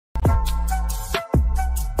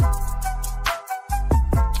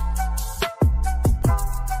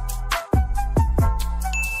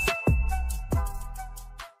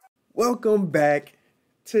Welcome back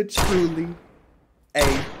to Truly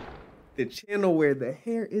the channel where the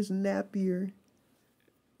hair is nappier,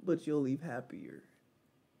 but you'll leave happier.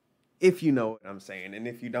 If you know what I'm saying, and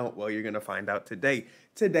if you don't, well, you're gonna find out today.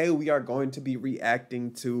 Today we are going to be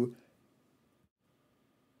reacting to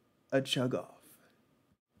a chug-off.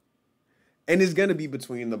 And it's gonna be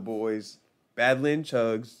between the boys, Badlands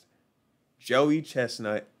Chugs, Joey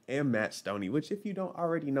Chestnut, and Matt Stonie, which if you don't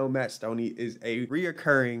already know, Matt Stonie is a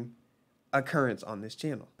reoccurring occurrence on this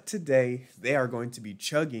channel. Today, they are going to be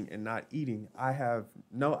chugging and not eating. I had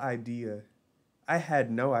no idea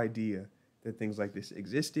that things like this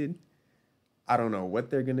existed. I don't know what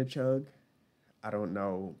they're gonna chug. I don't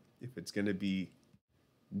know if it's gonna be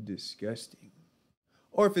disgusting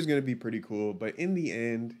or if it's gonna be pretty cool, but in the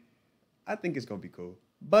end, I think it's gonna be cool.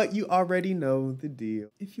 But you already know the deal.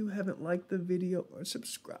 If you haven't liked the video or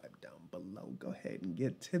subscribed down below, go ahead and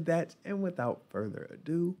get to that. And without further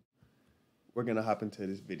ado, we're gonna hop into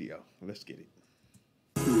this video. Let's get it.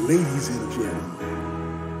 Ladies and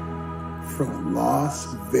gentlemen, from Las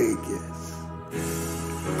Vegas,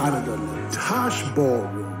 out of the Latosh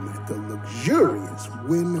Ballroom at the luxurious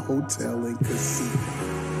Wynn Hotel and Casino.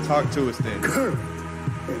 Talk to us then. Current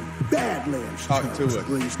and Badlands Chugs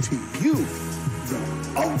brings to you the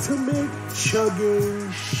ultimate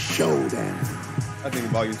chugging showdown. I think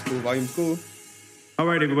volume's cool. All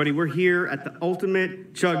right, everybody, we're here at the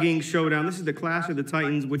ultimate chugging showdown. This is the Clash of the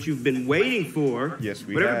Titans, which you've been waiting for. Yes,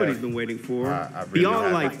 we What have. everybody's been waiting for. really beyond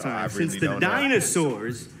haven't. lifetime. I really Since the don't know.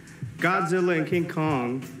 dinosaurs, Godzilla and King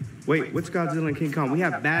Kong. Wait, what's Godzilla and King Kong? We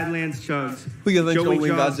have Badlands Chugs, Who you think Joey will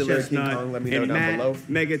win Chugs, Godzilla and King Chestnut, Kong? Let me know and down Matt, below.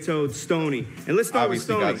 Megatoad, Stonie. And let's start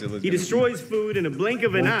Obviously, with Godzilla's Stonie. gonna He be destroys food in a blink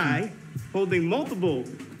of an eye, holding multiple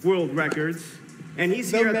world records. And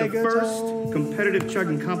he's here at the first competitive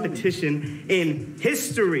chugging competition in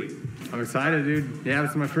history. I'm excited, dude. Yeah,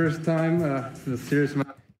 this is my first time. It's a serious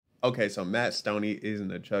amount. Okay, so Matt Stonie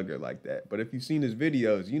isn't a chugger like that. But if you've seen his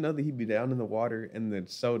videos, you know that he'd be down in the water and the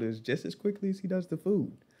sodas just as quickly as he does the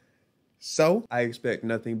food. So I expect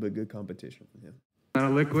nothing but good competition from him.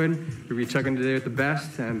 Amount of liquid. We'll be chugging today with the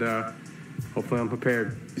best, and hopefully I'm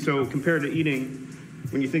prepared. So compared to eating,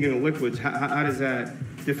 when you're thinking of liquids, how does that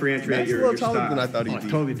differentiate Matt's a your little taller style? than I thought he'd Oh, be.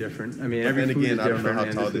 totally different. I mean, But every then food again, is I don't know different, how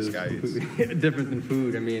and tall this this guy is. completely different than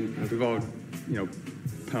food. I mean, we've all,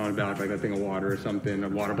 pounded back like a thing of water or something, a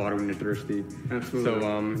water bottle when you're thirsty. Absolutely.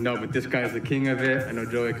 So, no, but this guy's the king of it. I know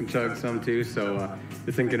Joey can chug some too, so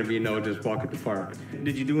this ain't gonna be no just walk at the park.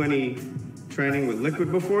 Did you do any training with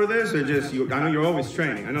liquid before this, or just you? I know you're always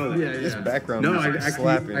training. I know that. This background No, music is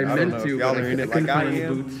slapping. I don't meant know if to, y'all but are in I it couldn't like I find any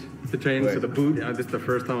am. boots to train. So the boot, this is the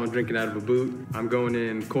first time I'm drinking out of a boot. I'm going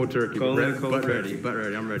in cold turkey. Cold but turkey.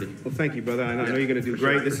 ready. I'm ready. Well, thank you, brother. I know you're gonna do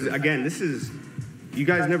great. This is you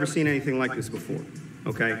guys never seen anything like this before.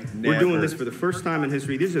 Okay, we're doing this for the first time in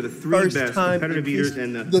history. These are the three best competitive eaters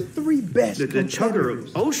and the three best the chugger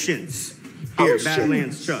of oceans here at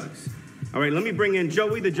Badlands Chugs. All right, let me bring in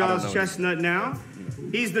Joey the Jaws Chestnut now.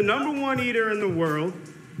 He's the #1 eater in the world,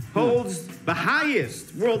 holds the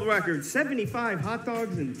highest world record, 75 hot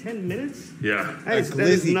dogs in 10 minutes. Yeah. That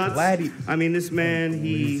is nuts. I mean, this man,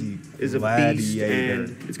 he is a beast, and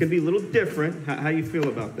it's going to be a little different. How you feel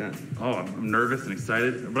about that? Oh, I'm nervous and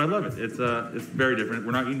excited, but I love it. It's very different.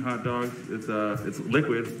 We're not eating hot dogs. It's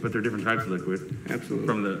liquid, but they're different types of liquid.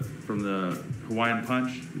 Absolutely. From the Hawaiian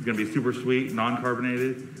Punch, it's going to be super sweet,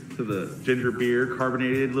 non-carbonated. To the ginger beer,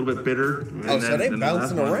 carbonated, a little bit bitter. Oh, so they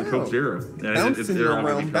bouncing around. Coke Zero. Bouncing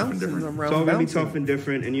around. It's all going to be tough and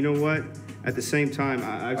different. And you know what? At the same time,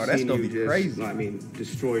 I've seen you just, crazy. I mean,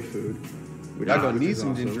 destroy food. Y'all gonna need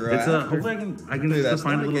some ginger ale. It's hopefully I can just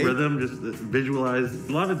find a little rhythm, just visualize.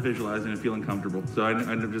 A lot of it's visualizing and feeling comfortable. So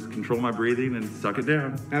I just control my breathing and suck it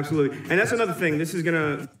down. Absolutely. And that's another thing. This is going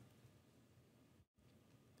to...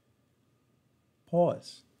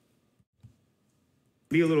 Pause.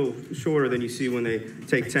 Be a little shorter than you see when they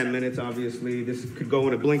take 10 minutes, obviously. This could go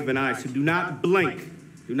in a blink of an eye, so do not blink.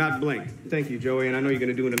 Do not blink. Thank you, Joey, and I know you're going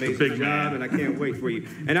to do an amazing job, and I can't wait for you.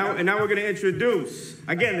 And now we're going to introduce,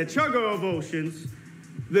 again, the chugger of oceans,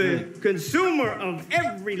 the consumer of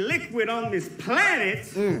every liquid on this planet,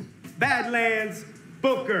 Badlands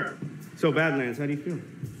Booker. So, Badlands, how do you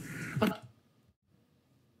feel?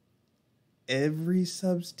 Every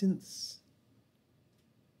substance.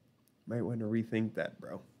 Might want to rethink that,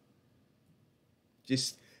 bro.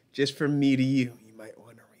 Just from me to you might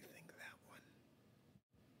want to rethink that one.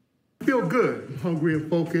 Feel good. I'm hungry and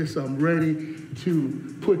focused. I'm ready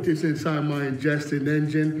to put this inside my ingesting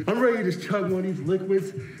engine. I'm ready to just chug one of these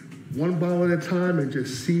liquids one bottle at a time and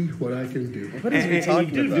just see what I can do. What is he talking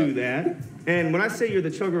and you about? do that. And when I say you're the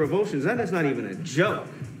chugger of oceans, that is not even a joke.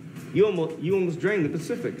 You almost drained the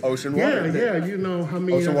Pacific. Ocean water. Yeah, you know, I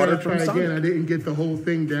mean, Ocean I water gotta try from again. Stonie. I didn't get the whole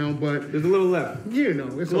thing down, but There's a little left. you know,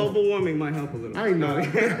 it's Global warming might help a little. I know.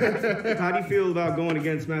 How do you feel about going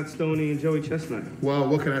against Matt Stonie and Joey Chestnut? Well,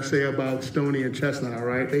 what can I say about Stonie and Chestnut, all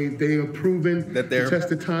right? They have proven That they're- to test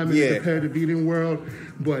the time in the competitive eating world,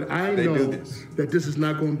 but I They know do this. that this is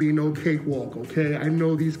not going to be no cakewalk, okay? I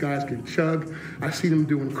know these guys can chug. I see them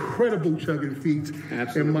do incredible chugging feats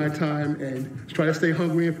in my time, and try to stay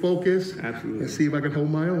hungry and focused. Absolutely. And see if I can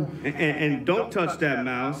hold my own. And don't touch that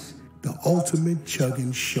mouse. The ultimate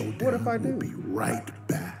chugging showdown. What if I do? Will be right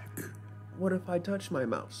back. What if I touch my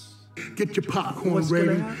mouse? Get your popcorn What's gonna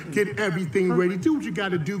ready. happen? Get everything ready. Do what you got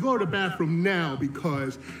to do. Go to the bathroom now,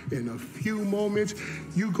 because in a few moments,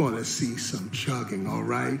 you're going to see some chugging, all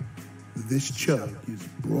right? This chug is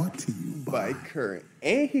brought to you By Current.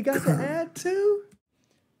 And he got to add too?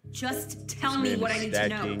 Just tell me what I need to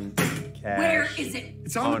know. Stacking cash Where is it?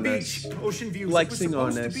 It's on the on beach. us, Ocean views. flexing It was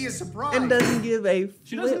on supposed us, to be a surprise. and doesn't give a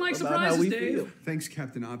She doesn't flip like about how surprises, we Dave. feel. Thanks,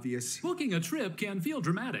 Captain Obvious. Booking a trip can feel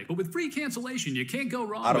dramatic, but with free cancellation, you can't go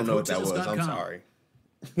wrong I don't with know what that was. Hotels.com. I'm sorry.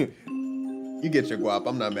 You get your guap.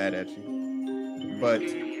 I'm not mad at you. But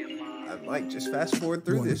I might just fast forward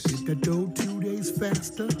through Wanna this. get that dough 2 days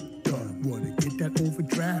faster? Done. Wanna get that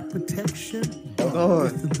overdraft protection? Hold Done. on.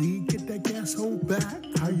 With the lead, get that gas hold back?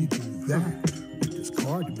 How you do that? With this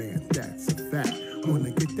card demand, that's a fact.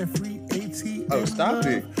 Wanna get that free ATM? Oh, stop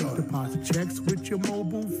it. Deposit checks with your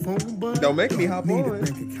mobile phone, but Don't make me hop need on. a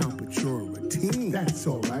bank account, but you're a routine. That's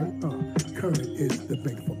all right. Current is the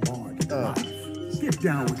bank for modern life. Get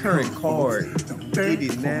down with Current card. The Get bank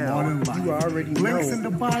it for now. modern life. You already Links in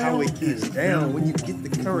the know bio. how it gets down. When you get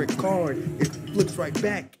the current card, it flips right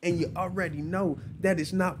back, and you already know that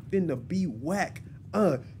it's not finna be whack.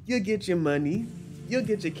 You'll get your money. You'll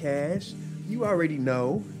get your cash. You already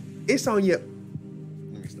know. It's on your...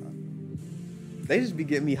 Let me stop. They just be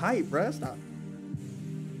getting me hype, bruh. Stop.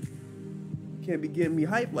 Can't be getting me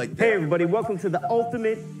hype like that. Hey everybody, welcome to the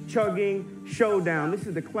Ultimate Chugging Showdown. This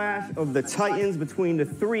is the clash of the titans between the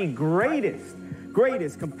three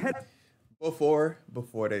greatest competitors. Before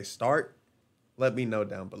they start, let me know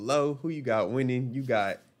down below who you got winning. You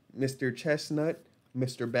got Mr. Chestnut,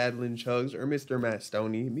 Mr. Badlands Chugs, or Mr. Matt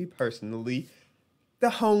Stonie. Me personally, the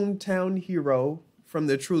hometown hero from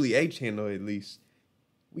the Truly A channel at least.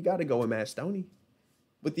 We got to go with Matt Stonie.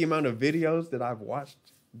 With the amount of videos that I've watched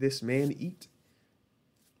this man eat,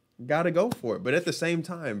 gotta go for it. But at the same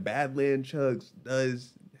time, Badlands Chugs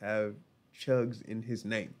does have Chugs in his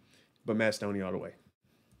name. But Matt Stonie all the way.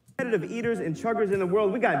 Competitive eaters and chuggers in the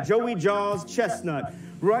world. We got Joey Jaws Chestnut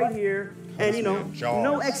right here. And you know, Jaws.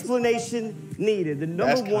 no explanation needed. The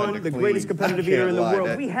That's number one, kinda the clean. greatest competitive I can't eater in the lie, world.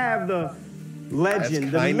 that- We have the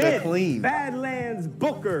legend, the kinda myth, clean. Badlands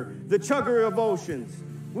Booker, the chugger of oceans.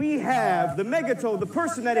 We have the Megatoad, the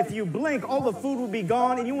person that if you blink, all the food will be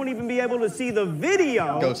gone and you won't even be able to see the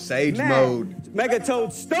video. Go Sage mode.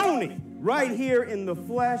 Megatoad Stonie, right here in the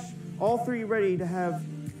flesh. All three ready to have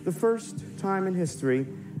the first time in history,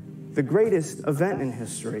 the greatest event in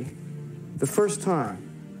history, the first time,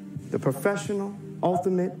 the professional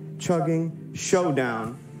ultimate chugging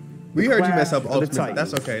showdown. We heard you mess Clash up of the ultimate.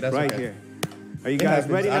 Titans. That's okay. That's right okay. here. Are you guys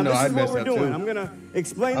happens. ready? I Now, know this I'd is what mess we're up, doing. too. I'm going to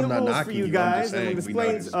explain I'm the not rules for knocking you you, I'm guys, just and I'm saying going to we know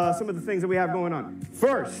explain this. some of the things that we have going on.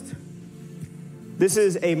 First, this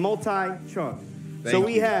is a multi-chug. So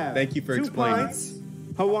we have Thank you for 2 explaining. pints,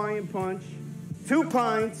 Hawaiian Punch, 2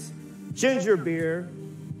 pints, ginger beer,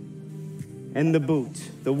 and the boot,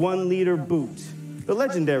 the 1 liter boot, the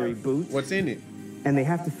legendary boot. What's in it? And they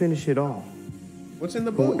have to finish it all. What's in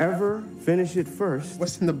the boot? Whoever finish it first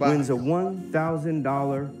What's in the box? wins a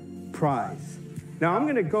 $1,000 prize. Now, I'm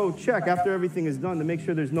going to go check after everything is done to make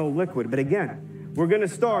sure there's no liquid. But again, we're going to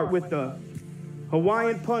start with the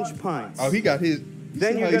Hawaiian Punch Pints. Oh, he got his.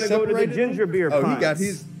 Then see you're how he going to go to the separated them? ginger beer Oh, pints. he got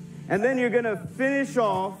his. And then you're going to finish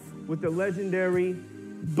off with the legendary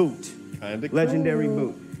boot. Kinda Legendary cool.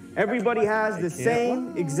 boot. Everybody has the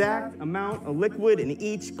same exact amount of liquid in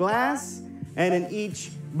each glass and in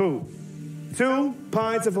each boot. 2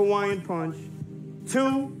 pints of Hawaiian Punch,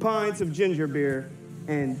 2 pints of ginger beer,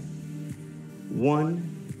 and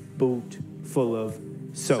 1 boot full of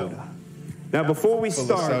soda. Now, before we Full of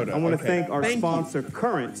start, soda, I want to okay. thank our Thank you. sponsor,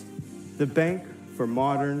 Current, the Bank for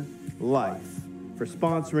Modern Life, for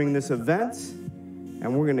sponsoring this event.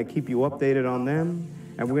 And we're going to keep you updated on them,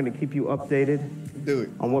 and we're going to keep you updated Do it.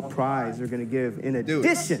 on what prize they're going to give in Do it.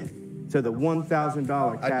 addition to the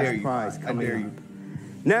 $1,000 I dare cash you. prize I coming dare up. you.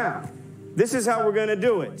 Now, this is how we're going to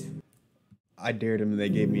do it. I dared him and they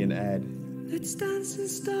gave me an ad. Let's dance and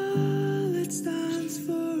start, let's dance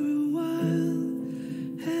for a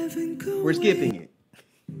while. Heaven can We're skipping it.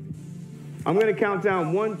 I'm going to count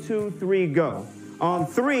down 1, 2, 3, go. On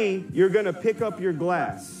 3, you're going to pick up your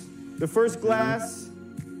glass. The first glass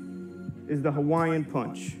is the Hawaiian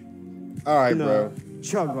Punch. All right, bro.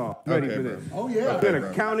 Chug-off. Ready for this? Oh, yeah. I'm going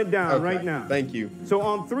to count it down right now. Thank you. So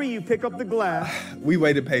on 3, you pick up the glass. We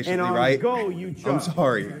waited patiently, and on right? go, you chug. I'm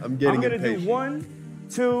sorry. I'm getting impatient. I'm going to do 1,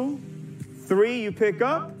 2, 3, you pick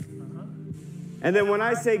up. And then when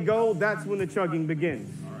I say go, that's when the chugging begins.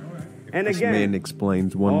 And This again, man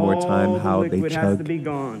explains one more time how they liquid has chug. to be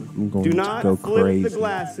gone. I'm going Do to not go flip crazy. the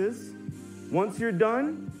glasses. Once you're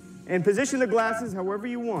done, and position the glasses however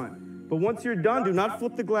you want. But once you're done, do not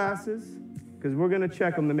flip the glasses, because we're going to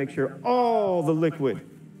check them to make sure all the liquid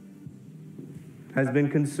has been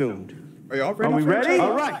consumed. Are y'all ready? Are we ready? Chug?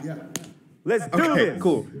 All right. Yeah. Let's do Okay, this.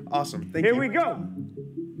 cool. Awesome. Thank you. Here we go.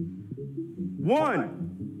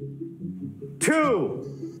 1,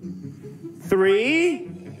 2, 3,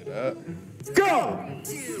 go!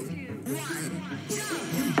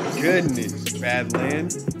 Goodness,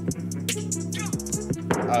 Badlands.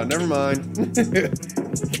 Oh, never mind.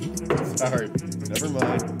 Sorry. Never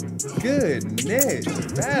mind. Goodness,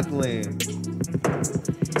 Badlands.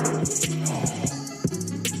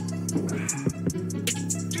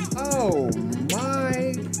 Oh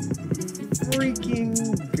my freaking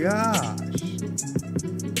gosh.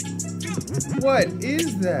 What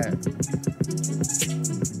is that?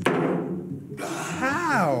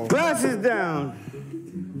 How? Glasses down.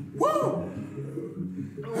 Woo!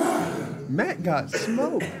 Matt got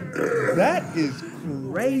smoked. That is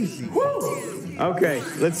crazy. Okay,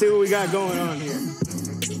 let's see what we got going on here.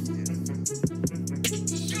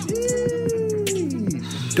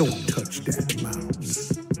 Sheesh. Don't touch that mouse.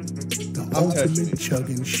 The I'm touching ultimate it.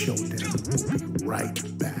 chugging showdown will be right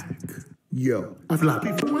back. Yo, I've lot of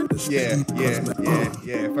people understand. Yeah.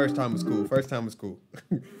 First time was cool.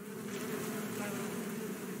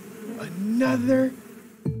 Another.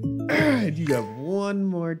 You have one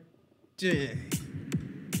more day.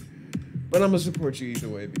 But I'm gonna support you either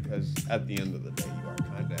way because at the end of the day, you are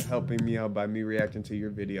kind of helping me out by me reacting to your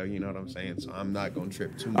video. You know what I'm saying? So I'm not gonna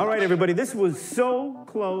trip too much. All right, everybody, this was so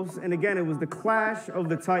close. And again, it was the Clash of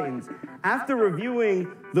the Titans. After reviewing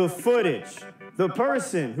the footage, the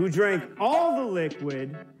person who drank all the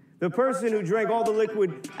liquid,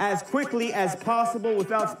 as quickly as possible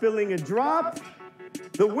without spilling a drop,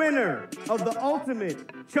 the winner of the ultimate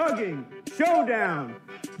chugging showdown,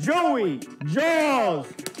 Joey Jaws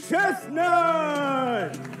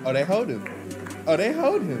Chestnut. Oh, they hold him.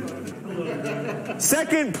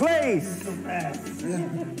 Second place,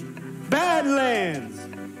 Badlands,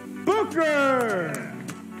 Booker.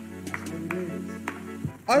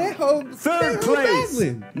 Oh, they hold. Third place,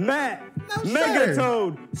 Badlands. Matt, No, sir.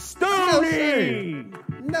 Megatoad,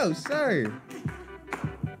 Stonie. No, sir.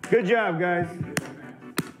 Good job, guys.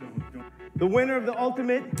 The winner of the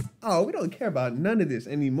ultimate. Oh, we don't care about none of this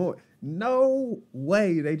anymore. No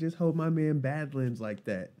way they just hold my man Badlands like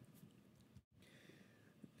that.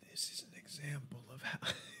 This is an example of how...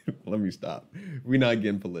 Let me stop. We're not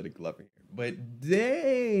getting political up here. But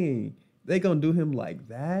dang, they gonna do him like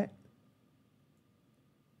that?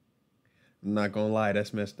 I'm not gonna lie,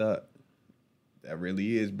 that's messed up. That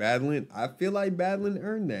really is. Badland, I feel like Badland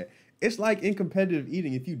earned that. It's like in competitive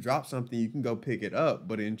eating, if you drop something, you can go pick it up.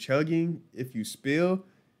 But in chugging, if you spill,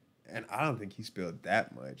 and I don't think he spilled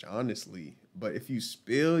that much, honestly. But if you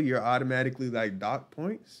spill, you're automatically like dock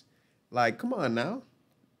points. Like, come on now.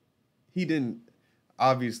 He didn't,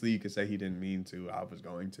 obviously you could say he didn't mean to. I was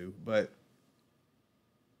going to. But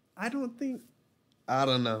I don't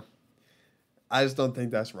know. I just don't think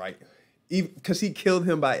that's right. Because he killed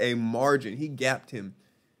him by a margin. He gapped him.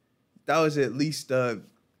 That was at least a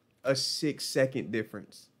 6-second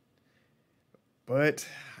difference. But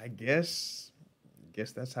I guess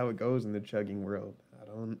that's how it goes in the chugging world.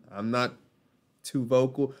 I'm not too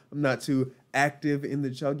vocal. I'm not too active in the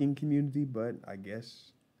chugging community, but I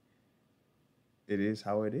guess it is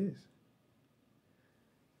how it is.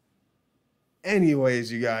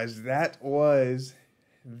 Anyways, you guys, that was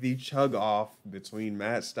the chug-off between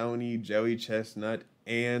Matt Stonie, Joey Chestnut,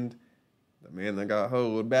 and the man that got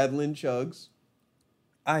hold, Badlands Chugs.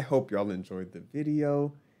 I hope y'all enjoyed the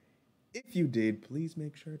video. If you did, please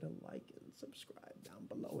make sure to like and subscribe down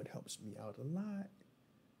below. It helps me out a lot.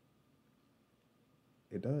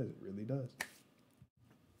 It does. It really does.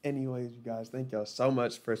 Anyways, you guys, thank y'all so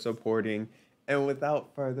much for supporting. And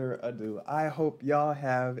without further ado, I hope y'all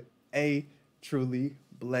have a truly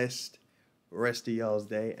blessed rest of y'all's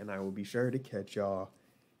day. And I will be sure to catch y'all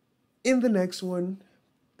in the next one.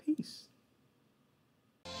 Peace.